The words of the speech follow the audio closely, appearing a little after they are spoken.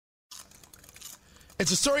It's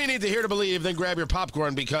a story you need to hear to believe, then grab your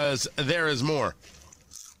popcorn because there is more.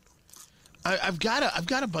 I've got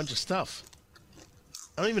a bunch of stuff.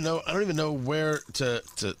 I don't even know where to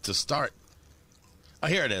start. Oh,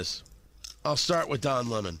 here it is. I'll start with Don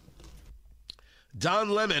Lemon. Don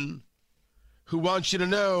Lemon, who wants you to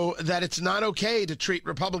know that it's not okay to treat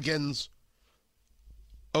Republicans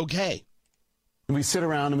okay. We sit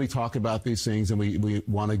around and we talk about these things and we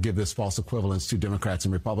want to give this false equivalence to Democrats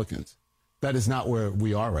and Republicans. That is not where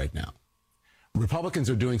we are right now. Republicans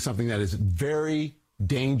are doing something that is very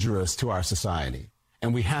dangerous to our society.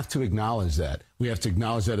 And we have to acknowledge that. We have to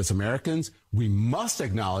acknowledge that as Americans. We must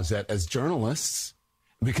acknowledge that as journalists,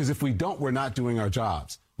 because if we don't, we're not doing our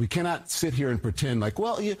jobs. We cannot sit here and pretend like,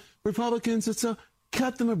 well, yeah, Republicans,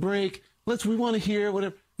 cut them a break. We want to hear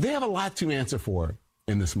whatever. They have a lot to answer for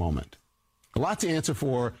in this moment. A lot to answer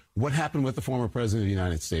for what happened with the former president of the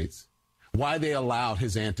United States, why they allowed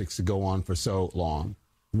his antics to go on for so long,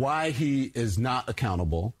 why he is not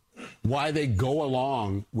accountable, why they go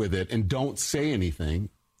along with it and don't say anything.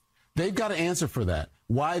 They've got to answer for that.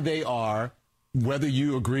 Why they are, whether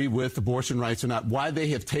you agree with abortion rights or not, why they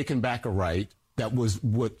have taken back a right that was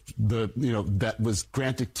that was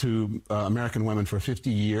granted to American women for 50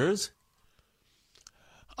 years.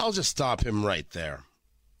 I'll just stop him right there.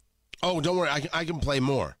 Oh, don't worry, I can play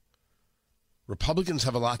more. Republicans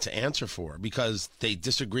have a lot to answer for because they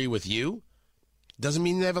disagree with you. Doesn't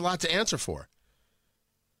mean they have a lot to answer for.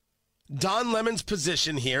 Don Lemon's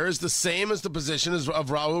position here is the same as the position of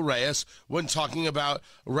Raul Reyes when talking about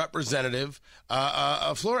Representative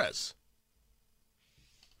Flores.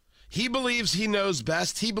 He believes he knows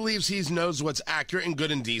best. He believes he knows what's accurate and good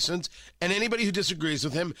and decent. And anybody who disagrees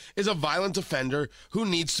with him is a violent offender who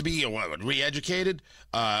needs to be re-educated,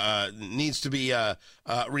 needs to be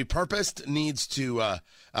repurposed, needs to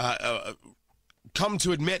come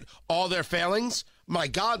to admit all their failings. My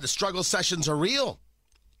God, the struggle sessions are real.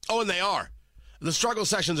 Oh, and they are. The struggle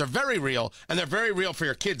sessions are very real, and they're very real for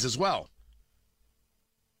your kids as well.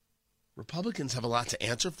 Republicans have a lot to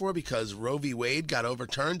answer for because Roe v. Wade got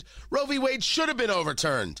overturned. Roe v. Wade should have been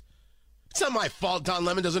overturned. It's not my fault Don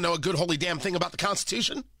Lemon doesn't know a good holy damn thing about the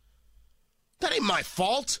Constitution. That ain't my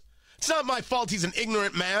fault. It's not my fault he's an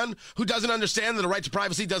ignorant man who doesn't understand that a right to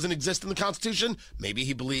privacy doesn't exist in the Constitution. Maybe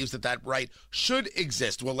he believes that that right should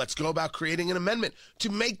exist. Well, let's go about creating an amendment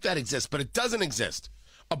to make that exist, but it doesn't exist.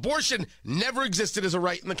 Abortion never existed as a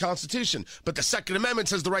right in the Constitution, but the Second Amendment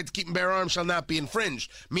says the right to keep and bear arms shall not be infringed,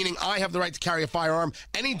 meaning I have the right to carry a firearm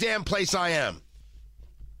any damn place I am.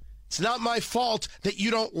 It's not my fault that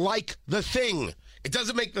you don't like the thing. It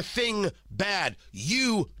doesn't make the thing bad.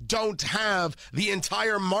 You don't have the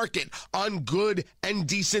entire market on good and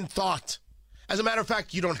decent thought. As a matter of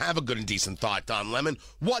fact, you don't have a good and decent thought, Don Lemon.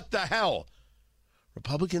 What the hell?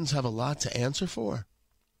 Republicans have a lot to answer for.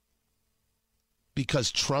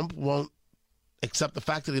 Because Trump won't accept the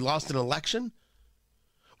fact that he lost an election?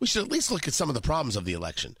 We should at least look at some of the problems of the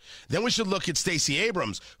election. Then we should look at Stacey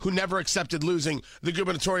Abrams, who never accepted losing the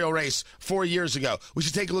gubernatorial race 4 years ago. We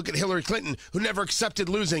should take a look at Hillary Clinton, who never accepted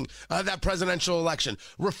losing that presidential election,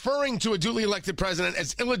 referring to a duly elected president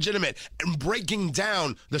as illegitimate and breaking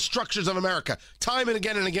down the structures of America time and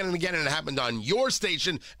again and again and again, and it happened on your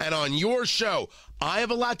station and on your show. I have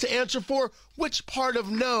a lot to answer for. Which part of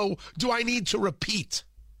no do I need to repeat?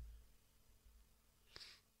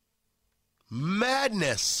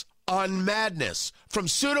 Madness on madness from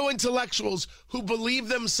pseudo-intellectuals who believe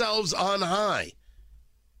themselves on high,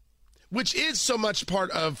 which is so much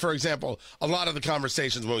part of, for example, a lot of the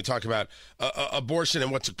conversations when we talk about abortion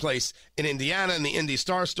and what took place in Indiana and the Indy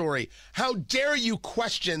Star story. How dare you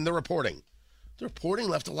question the reporting? The reporting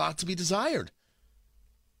left a lot to be desired.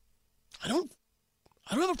 I don't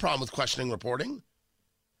have a problem with questioning reporting,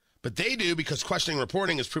 but they do, because questioning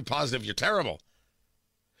reporting is proof positive you're terrible.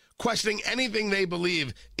 Questioning anything they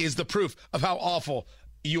believe is the proof of how awful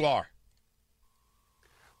you are.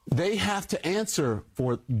 They have to answer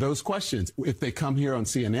for those questions. If they come here on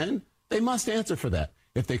CNN, they must answer for that.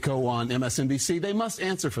 If they go on MSNBC, they must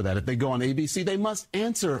answer for that. If they go on ABC, they must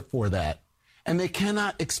answer for that. And they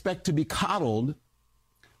cannot expect to be coddled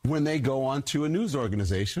when they go on to a news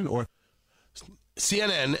organization or...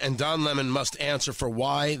 CNN and Don Lemon must answer for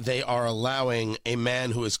why they are allowing a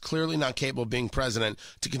man who is clearly not capable of being president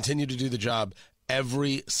to continue to do the job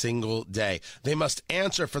every single day. They must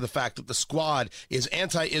answer for the fact that the squad is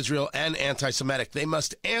anti-Israel and anti-Semitic. They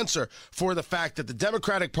must answer for the fact that the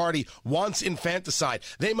Democratic Party wants infanticide.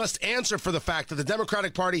 They must answer for the fact that the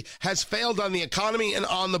Democratic Party has failed on the economy and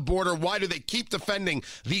on the border. Why do they keep defending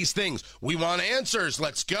these things? We want answers.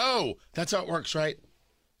 Let's go. That's how it works, right?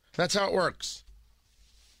 That's how it works.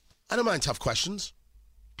 I don't mind tough questions.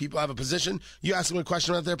 People have a position. You ask them a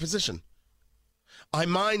question about their position. I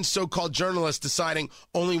mind so-called journalists deciding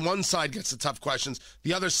only one side gets the tough questions.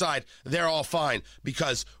 The other side, they're all fine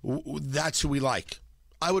because that's who we like.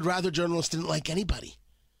 I would rather journalists didn't like anybody.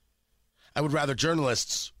 I would rather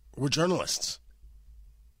journalists were journalists.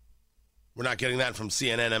 We're not getting that from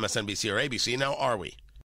CNN, MSNBC, or ABC now, are we?